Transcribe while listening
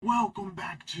Welcome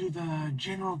back to the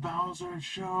General Bowser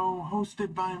Show,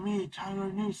 hosted by me, Tyler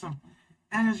Newsom.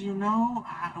 As you know,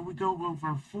 we go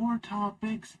over 4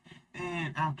 topics,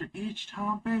 and after each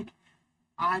topic,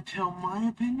 I tell my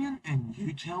opinion, and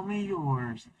you tell me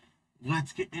yours.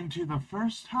 Let's get into the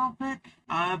first topic.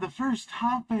 The first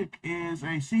topic is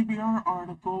a CBR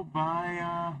article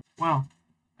by, an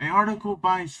article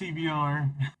by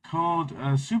CBR called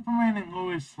Superman and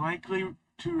Lois Likely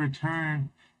to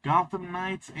Return. Gotham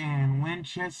Knights and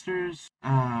Winchesters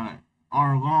are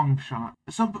long shot.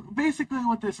 So basically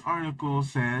what this article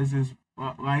says is,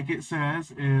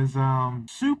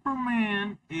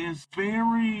 Superman is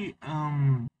very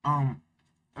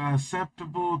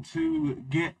susceptible to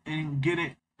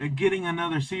getting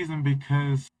another season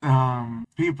because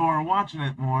people are watching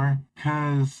it more,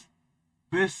 because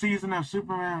this season of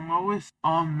Superman and Lois,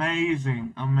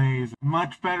 amazing,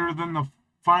 much better than the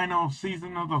final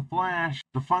season of The Flash.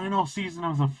 The final season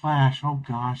of The Flash, oh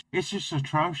gosh, it's just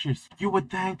atrocious. You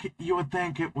would think it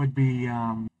would be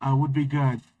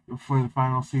good for the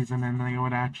final season, and they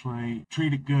would actually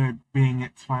treat it good being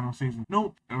its final season.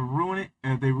 Nope, they ruined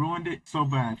it so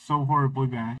bad, so horribly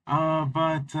bad.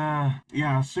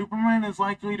 Superman and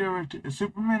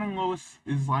Lois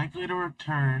is likely to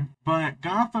return, but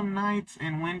Gotham Knights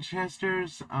and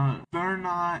Winchesters, they're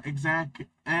not exact.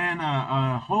 And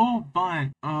a whole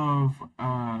bunch of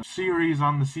series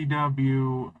on the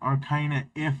CW are kind of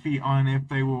iffy on if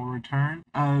they will return.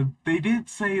 They did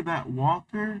say that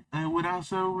Walker would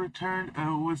also return.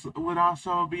 Would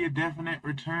also be a definite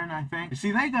return, I think.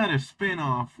 See, they got a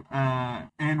spin-off,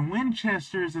 and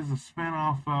Winchesters is a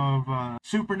spin-off of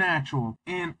Supernatural.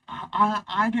 And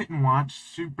I didn't watch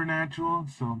Supernatural,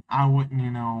 so I wouldn't,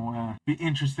 be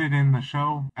interested in the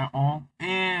show at all.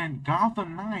 And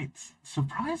Gotham Knights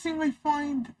surprisingly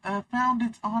found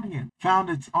its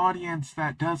audience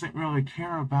that doesn't really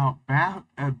care about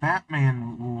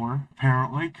Batman lore,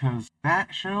 apparently, because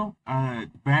that show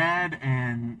bad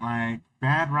and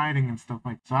bad writing and stuff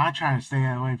like that. So I try to stay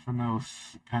away from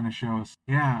those kind of shows.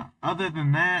 Yeah, other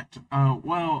than that,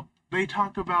 they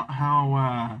talk about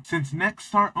how since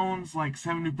Nexstar owns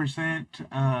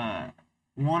 70%,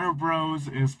 Warner Bros.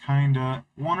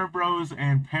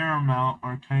 And Paramount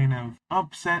are kind of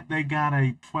upset they got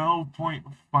a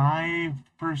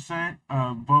 12.5%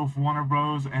 of both Warner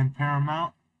Bros. And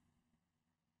Paramount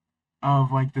of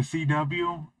the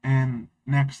CW, and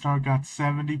Nexstar got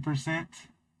 70%.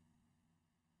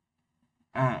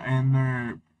 And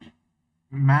they're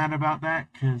mad about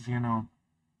that because,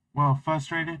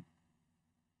 frustrated.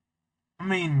 I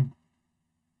mean,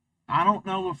 I don't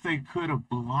know if they could have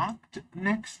blocked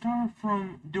Nexstar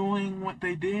from doing what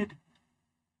they did.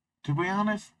 To be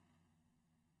honest,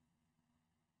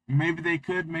 maybe they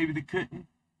could, maybe they couldn't.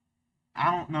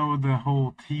 I don't know the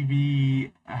whole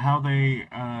TV, how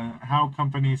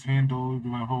companies handle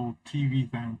the whole TV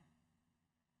thing.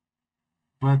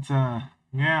 But I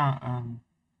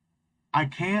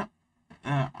can't.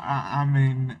 I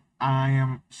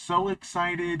am so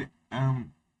excited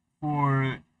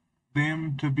for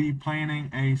them to be planning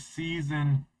a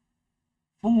season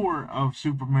 4 of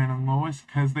Superman and Lois,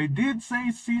 because they did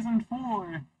say season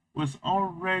 4 was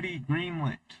already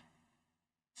greenlit.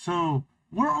 So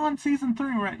we're on season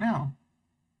 3 right now,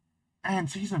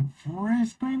 and season 4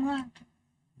 is greenlit.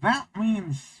 That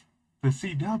means the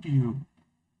CW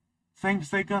thinks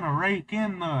they're gonna rake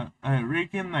in the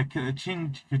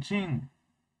ka-ching.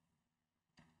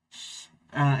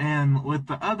 And with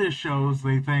the other shows,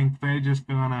 they think they're just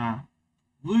gonna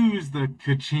lose the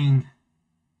ka-ching.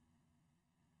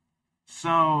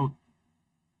 So,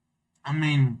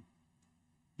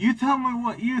 you tell me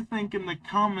what you think in the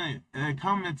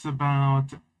comments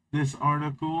about this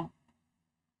article.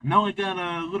 I know it got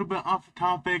a little bit off the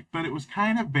topic, but it was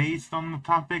kind of based on the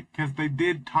topic, because they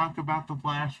did talk about the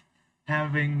Flash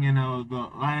having, the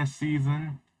last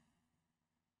season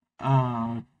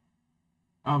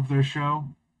of their show.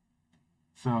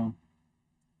 So,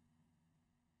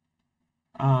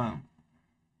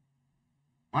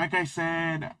 like I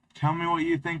said, tell me what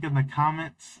you think in the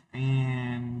comments,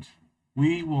 and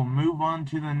we will move on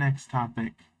to the next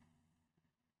topic.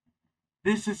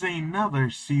 This is another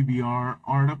CBR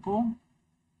article,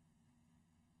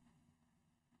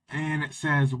 and it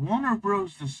says, Warner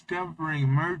Bros. Discovery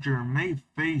merger may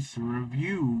face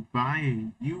review by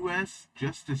U.S.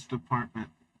 Justice Department.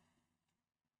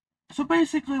 So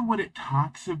basically what it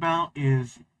talks about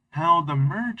is how the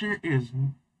merger is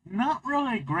not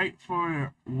really great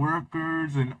for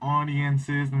workers and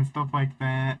audiences and stuff like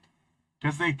that,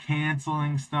 because they're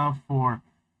canceling stuff for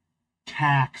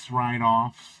tax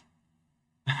write-offs,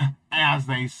 as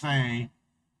they say.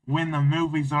 when the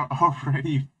movies are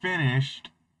already finished.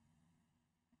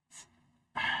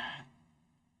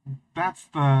 That's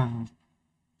the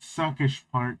suckish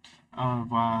part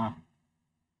of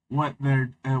what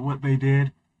they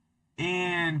did.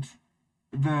 And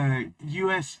the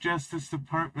U.S. Justice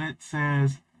Department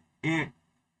says it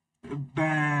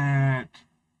that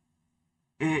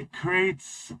it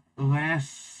creates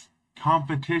less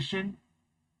competition,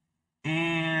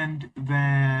 and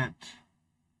uh,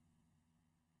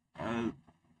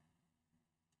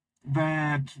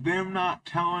 that them not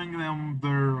telling them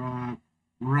their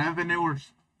revenue or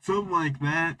something like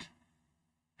that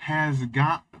has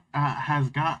got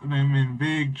them in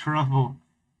big trouble.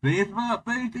 They thought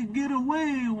they could get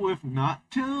away with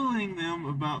not telling them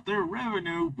about their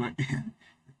revenue, but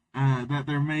that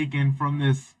they're making from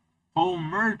this whole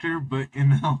merger, but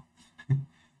them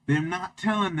not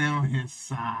telling them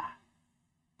is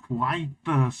quite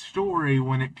the story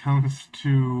when it comes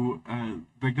to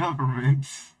the government.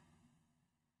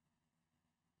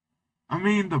 I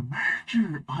mean, the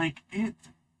merger, like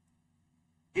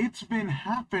it's been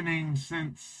happening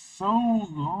since so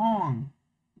long.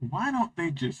 Why don't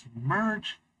they just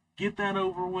merge, get that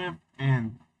over with,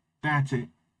 and that's it?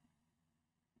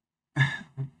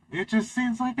 It just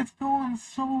seems like it's going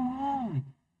so long.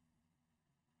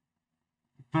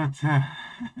 But I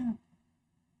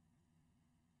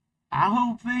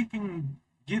hope they can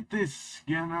get this,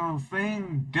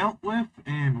 thing dealt with,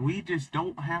 and we just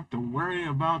don't have to worry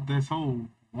about this whole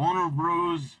Warner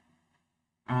Bros.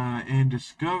 And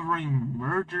Discovery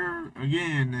merger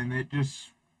again, and it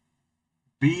just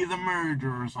be the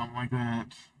merger or something like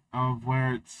that, of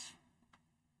where it's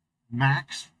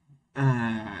Max,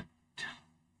 uh,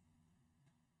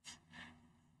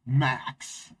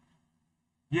 Max.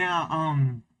 Yeah,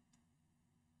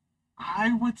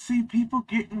 I would see people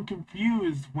getting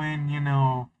confused when,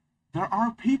 there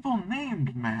are people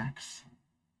named Max.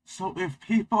 So if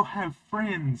people have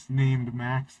friends named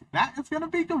Max, that is going to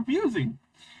be confusing.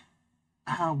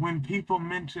 When people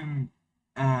mention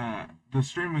the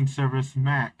streaming service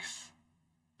Max,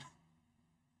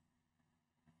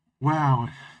 wow,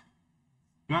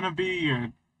 gonna be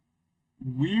a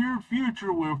weird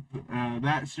future with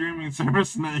that streaming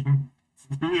service name,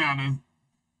 to be honest.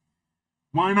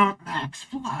 Why not Max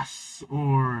Plus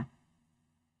or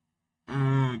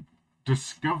uh,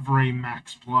 Discovery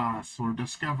Max Plus or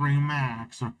Discovery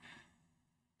Max? Or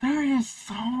there is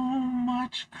so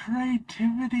much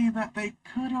creativity that they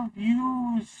could have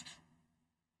used,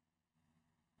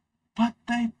 but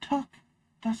they took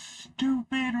the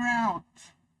stupid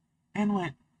route and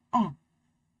went, oh,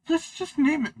 let's just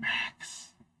name it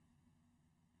Max.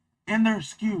 And their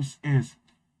excuse is,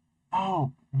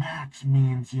 oh, Max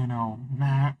means,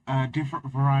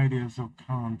 different varieties of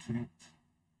content.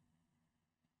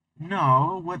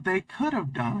 No, what they could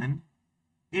have done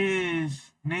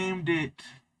is named it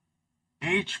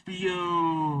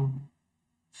HBO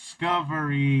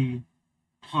Discovery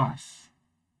Plus.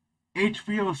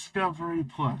 HBO Discovery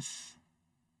Plus.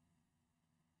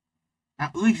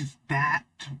 At least that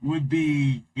would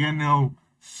be,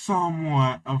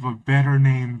 somewhat of a better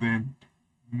name than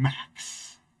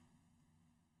Max.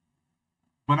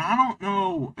 But I don't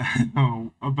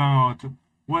know about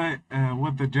what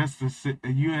the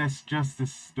U.S.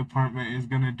 Justice Department is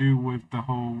gonna do with the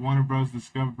whole Warner Bros.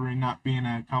 Discovery not being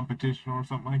a competition or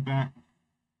something like that,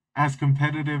 as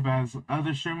competitive as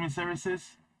other streaming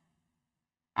services.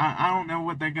 I don't know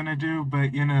what they're gonna do,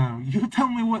 but you tell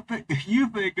me what you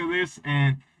think of this,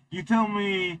 and you tell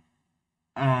me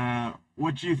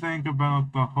what you think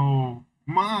about the whole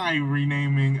my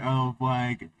renaming of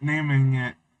naming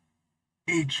it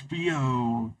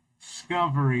HBO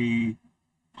Discovery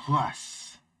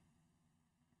Plus.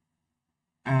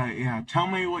 Yeah, tell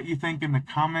me what you think in the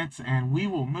comments, and we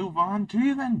will move on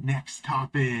to the next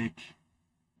topic.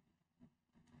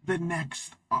 The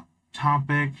next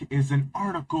topic is an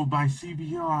article by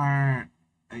CBR.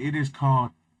 It is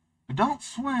called Adult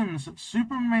Swim's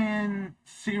Superman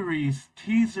series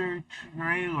teaser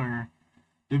trailer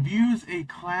debuts a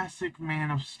classic Man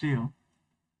of Steel.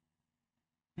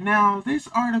 Now, this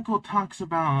article talks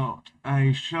about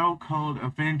a show called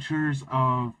Adventures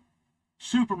of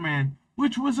Superman,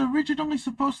 which was originally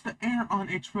supposed to air on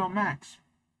HBO Max.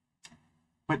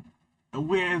 But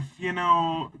with,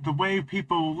 the way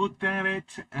people looked at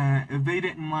it, they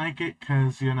didn't like it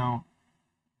because,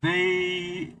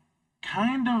 they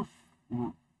kind of...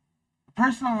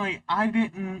 Personally, I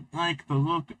didn't like the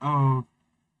look of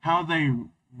how they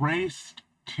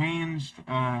changed,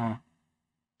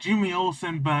 Jimmy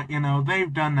Olsen, but,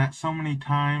 they've done that so many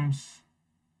times.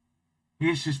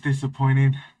 It's just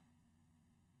disappointing.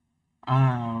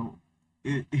 Uh,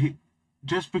 he,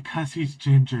 just because he's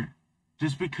ginger,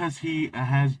 just because he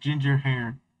has ginger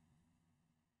hair,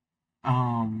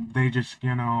 they just,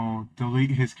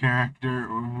 delete his character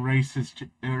or erase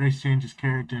change his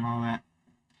character and all that.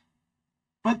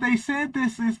 But they said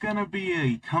this is gonna be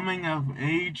a coming of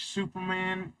age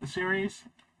Superman series.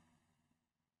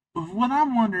 What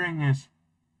I'm wondering is,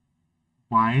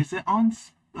 why is it on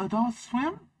Adult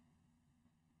Swim?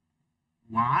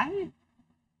 Why?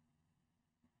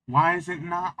 Why is it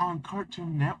not on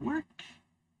Cartoon Network?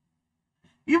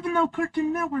 Even though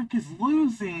Cartoon Network is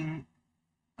losing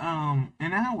an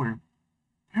hour,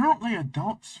 apparently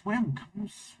Adult Swim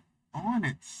comes on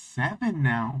at 7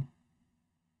 now.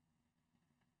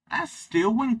 That's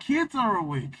still when kids are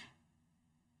awake.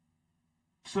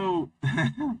 So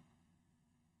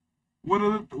what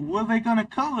are they gonna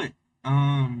call it?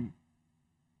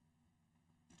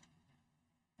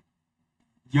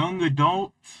 Young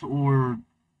adults or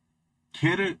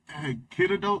kid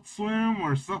adult swim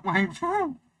or something like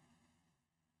that?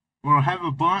 Or have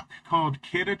a block called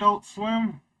Kid Adult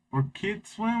Swim or Kid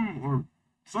Swim or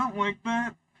something like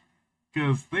that?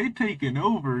 Because they taken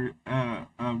over a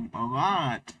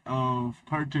lot of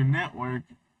Cartoon Network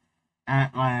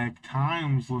at like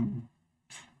times when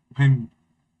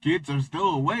kids are still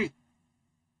awake.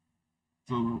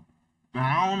 So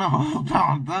I don't know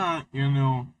about that.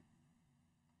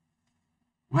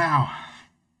 Wow.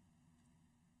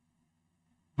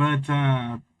 But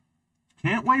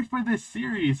can't wait for this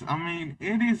series. I mean,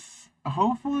 it is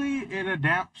hopefully it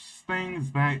adapts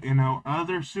things that,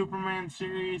 other Superman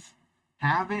series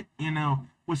haven't.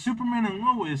 With Superman and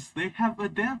Lois, they have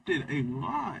adapted a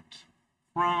lot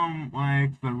from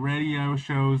like the radio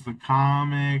shows, the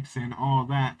comics, and all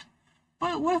that.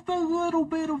 But with a little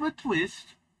bit of a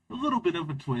twist. A little bit of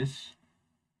a twist.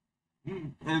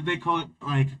 They call it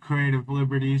like creative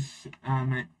liberties.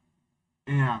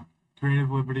 Yeah, creative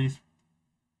liberties,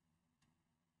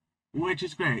 which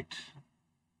is great.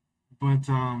 But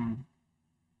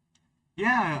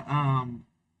yeah,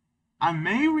 I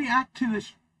may react to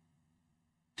this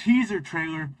teaser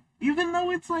trailer, even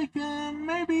though it's like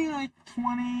maybe like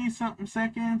 20 something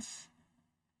seconds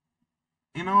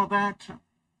and all that.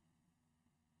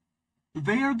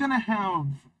 They are gonna have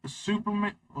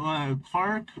Superman,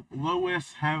 Clark,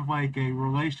 Lois have like a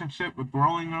relationship, a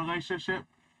growing relationship,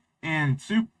 and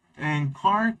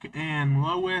Clark and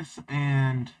Lois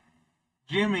and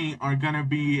Jimmy are gonna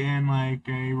be in like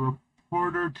a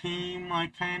reporter team,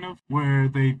 like kind of where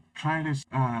they try to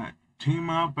team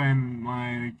up and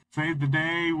like save the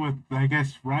day with, I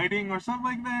guess, writing or something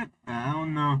like that. I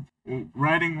don't know.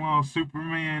 Writing while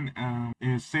Superman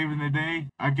is saving the day.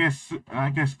 I guess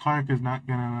Clark is not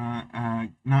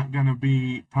gonna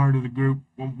be part of the group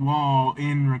while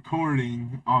in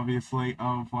recording, obviously,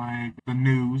 of like the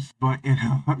news, but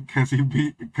because he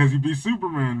be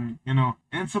Superman,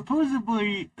 and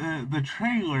supposedly the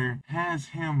trailer has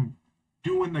him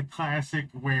doing the classic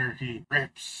where he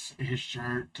rips his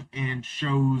shirt and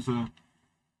shows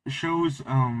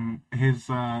his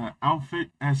outfit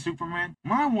as Superman.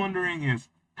 My wondering is,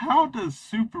 how does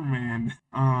Superman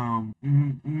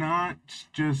not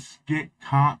just get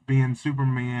caught being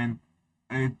Superman,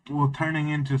 turning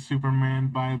into Superman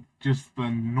by just the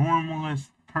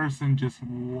normalest person just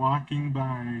walking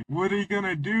by? What are you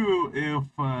gonna do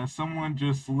if someone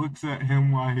just looks at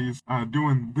him while he's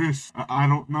doing this? I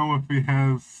don't know if he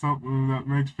has something that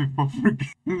makes people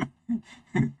forget.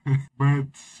 But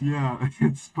yeah,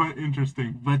 it's quite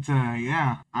interesting. But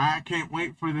yeah, I can't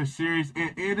wait for this series.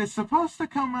 It is supposed to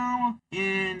come out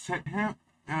in September.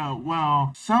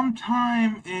 Well,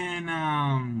 sometime in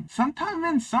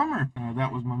summer.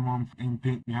 That was my mom in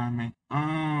pink behind me.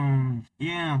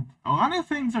 Yeah, a lot of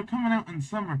things are coming out in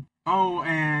summer. Oh,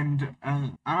 and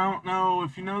I don't know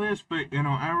if you know this, but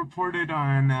I reported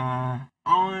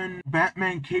on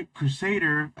Batman Cape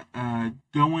Crusader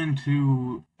going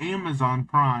to Amazon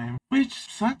Prime, which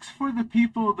sucks for the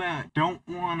people that don't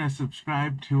want to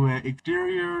subscribe to an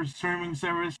exterior streaming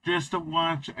service just to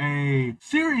watch a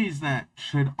series that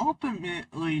should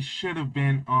have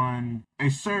been on a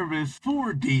service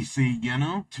for DC,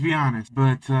 to be honest.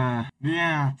 But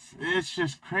yeah, it's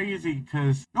just crazy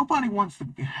because nobody wants to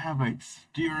have an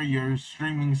exterior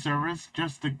streaming service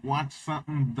just to watch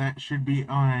something that should be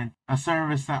on a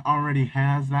service that already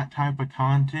has that type of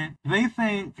content. They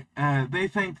think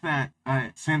that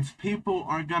since people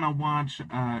are gonna watch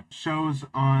shows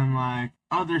on like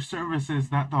other services,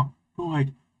 that they'll like,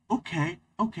 okay,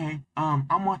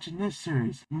 I'm watching this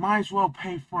series. Might as well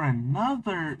pay for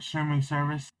another streaming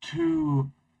service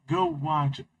to go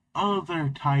watch other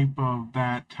type of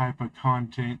that type of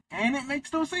content. And it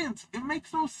makes no sense. It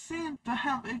makes no sense to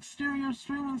have exterior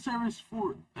streaming service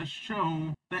for a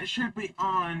show that should be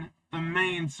on the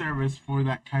main service for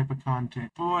that type of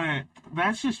content. But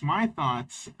that's just my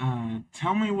thoughts.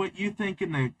 Tell me what you think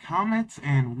in the comments,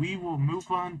 and we will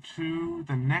move on to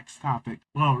the next topic.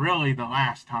 Well, really, the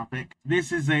last topic.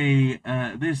 This is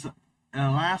this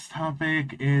last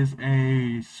topic is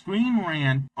a Screen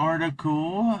Rant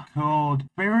article called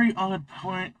Very Odd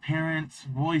Parents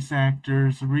Voice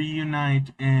Actors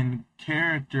Reunite in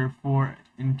Character for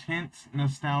Intense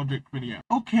Nostalgic Video.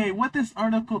 Okay, what this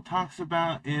article talks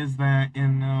about is that,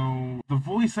 the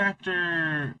voice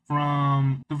actor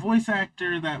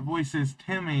that voices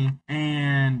Timmy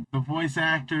and the voice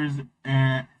actors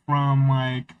from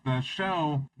like the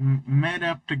show met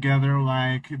up together,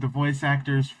 like the voice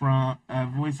actors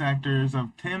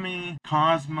of Timmy,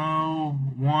 Cosmo,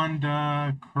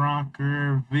 Wanda,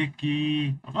 Crocker,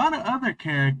 Vicky, a lot of other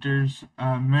characters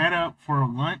met up for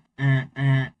lunch,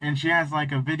 and she has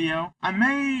like a video. I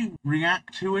may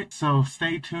react to it, so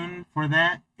stay tuned for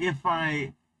that if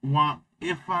I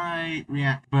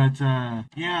react. But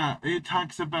yeah, it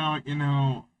talks about,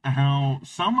 how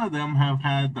some of them have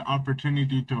had the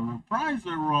opportunity to reprise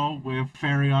their role with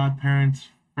Very Odd Parents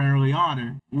Fairly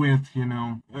Odder, with,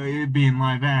 it being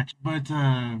live action. But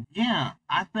yeah,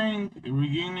 I think the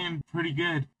reunion pretty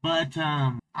good. But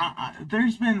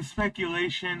there's been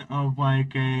speculation of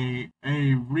like a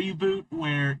reboot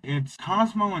where it's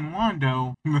Cosmo and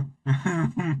Wanda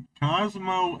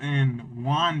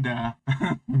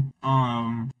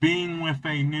being with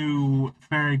a new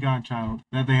fairy godchild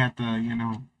that they have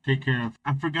to, take care of.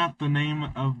 I forgot the name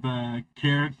of the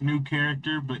new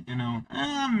character, but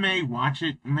I may watch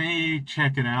it, may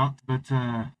check it out. But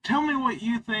tell me what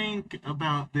you think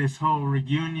about this whole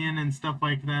reunion and stuff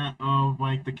like that of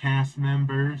like the cast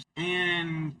members,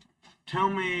 and tell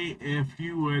me if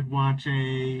you would watch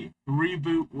a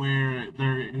reboot where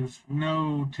there is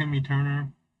no Timmy Turner,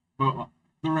 but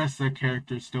the rest of the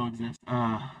characters still exist.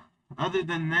 Other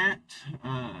than that,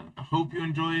 I hope you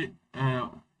enjoy it.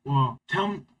 Well, tell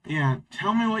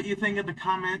me what you think in the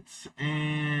comments,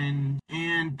 and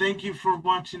thank you for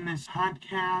watching this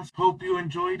podcast. Hope you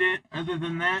enjoyed it. Other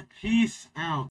than that, peace out.